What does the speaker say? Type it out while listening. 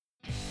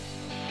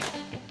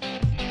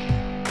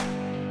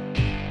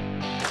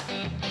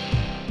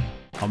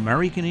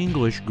American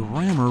English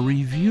Grammar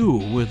Review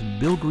with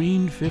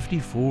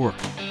Billgreen54.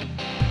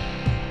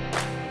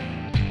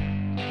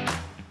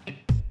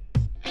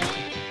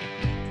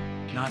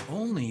 Not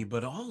only,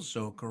 but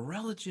also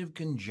correlative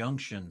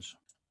conjunctions.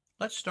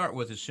 Let's start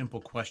with a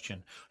simple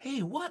question.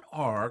 Hey, what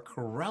are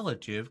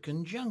correlative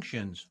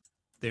conjunctions?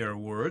 They are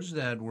words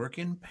that work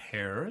in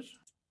pairs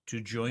to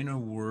join a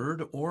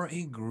word or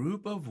a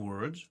group of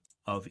words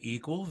of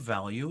equal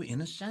value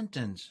in a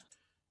sentence.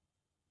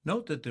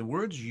 Note that the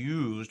words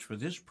used for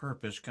this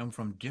purpose come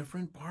from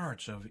different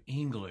parts of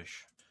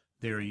English.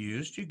 They are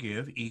used to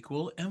give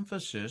equal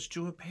emphasis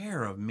to a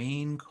pair of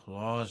main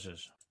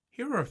clauses.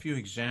 Here are a few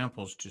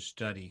examples to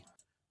study.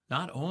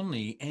 Not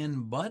only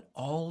and but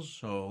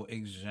also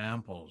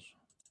examples.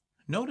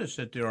 Notice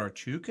that there are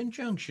two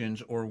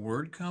conjunctions or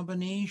word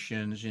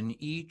combinations in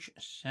each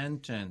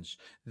sentence.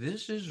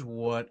 This is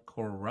what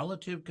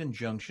correlative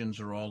conjunctions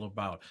are all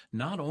about.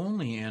 Not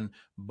only and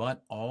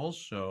but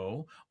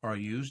also are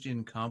used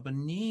in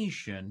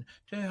combination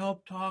to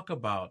help talk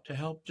about, to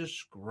help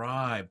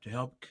describe, to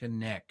help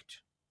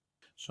connect.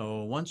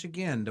 So once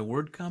again, the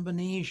word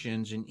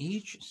combinations in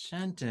each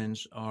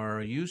sentence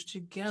are used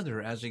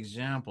together as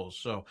examples.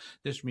 So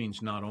this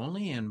means not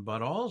only and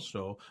but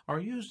also are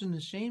used in the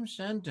same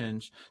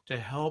sentence to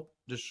help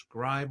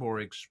describe or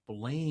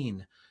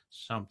explain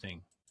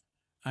something.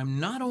 I'm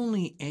not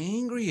only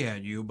angry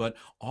at you, but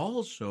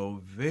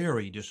also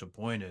very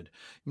disappointed.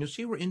 You'll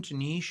see where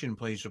intonation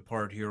plays a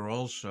part here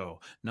also.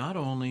 Not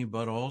only,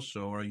 but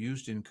also are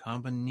used in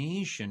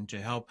combination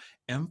to help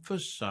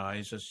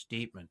emphasize a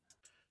statement.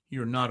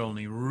 You're not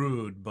only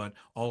rude, but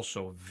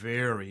also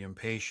very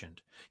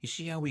impatient. You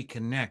see how we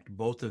connect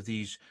both of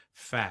these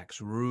facts,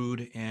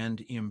 rude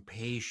and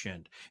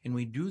impatient. And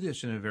we do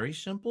this in a very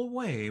simple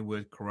way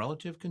with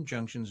correlative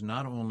conjunctions,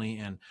 not only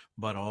and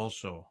but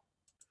also.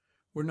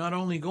 We're not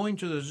only going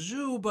to the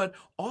zoo, but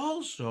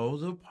also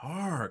the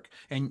park.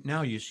 And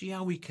now you see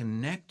how we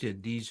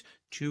connected these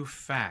two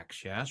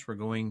facts, yes? We're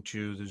going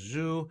to the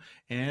zoo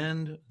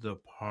and the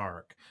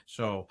park.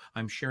 So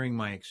I'm sharing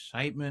my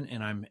excitement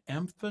and I'm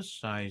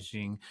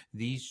emphasizing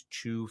these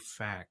two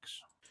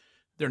facts.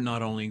 They're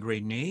not only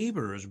great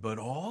neighbors, but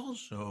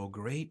also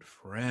great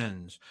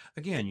friends.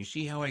 Again, you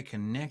see how I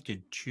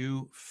connected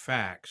two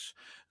facts.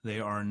 They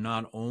are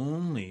not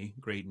only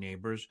great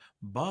neighbors,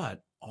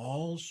 but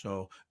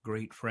also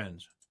great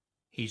friends.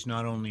 He's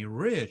not only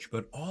rich,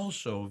 but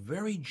also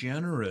very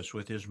generous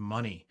with his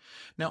money.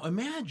 Now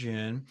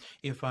imagine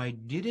if I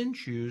didn't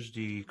choose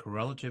the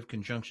correlative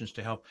conjunctions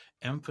to help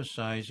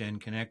emphasize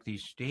and connect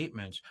these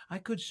statements. I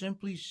could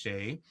simply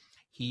say,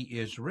 he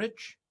is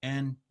rich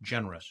and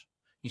generous.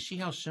 You see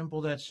how simple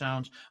that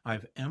sounds?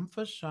 I've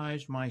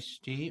emphasized my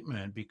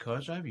statement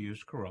because I've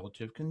used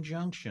correlative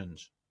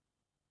conjunctions.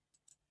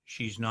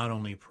 She's not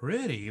only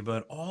pretty,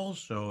 but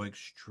also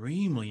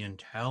extremely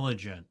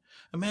intelligent.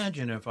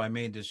 Imagine if I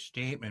made this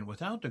statement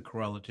without the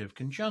correlative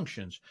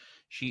conjunctions.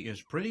 She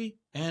is pretty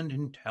and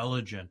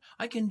intelligent.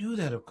 I can do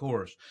that, of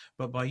course,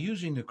 but by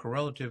using the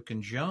correlative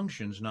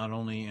conjunctions, not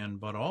only and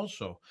but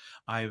also,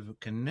 I've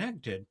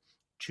connected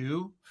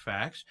two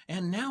facts,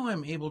 and now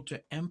I'm able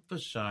to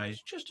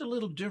emphasize just a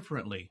little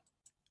differently.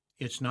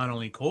 It's not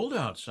only cold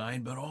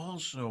outside, but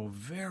also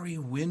very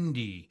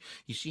windy.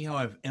 You see how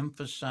I've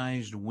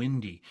emphasized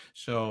windy.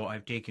 So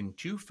I've taken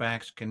two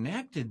facts,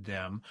 connected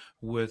them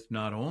with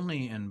not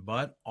only and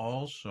but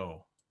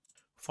also.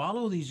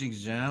 Follow these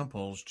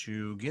examples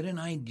to get an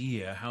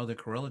idea how the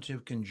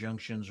correlative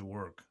conjunctions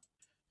work.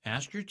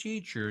 Ask your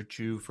teacher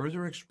to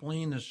further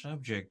explain the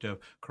subject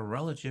of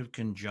correlative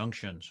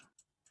conjunctions.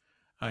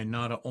 I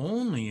not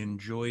only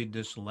enjoyed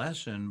this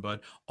lesson,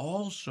 but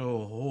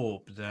also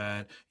hope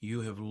that you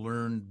have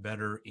learned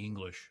better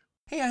English.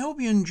 Hey, I hope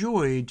you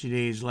enjoyed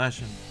today's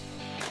lesson.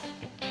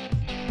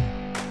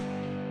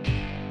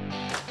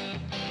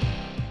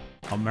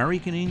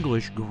 American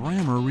English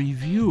Grammar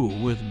Review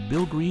with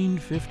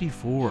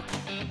Billgreen54.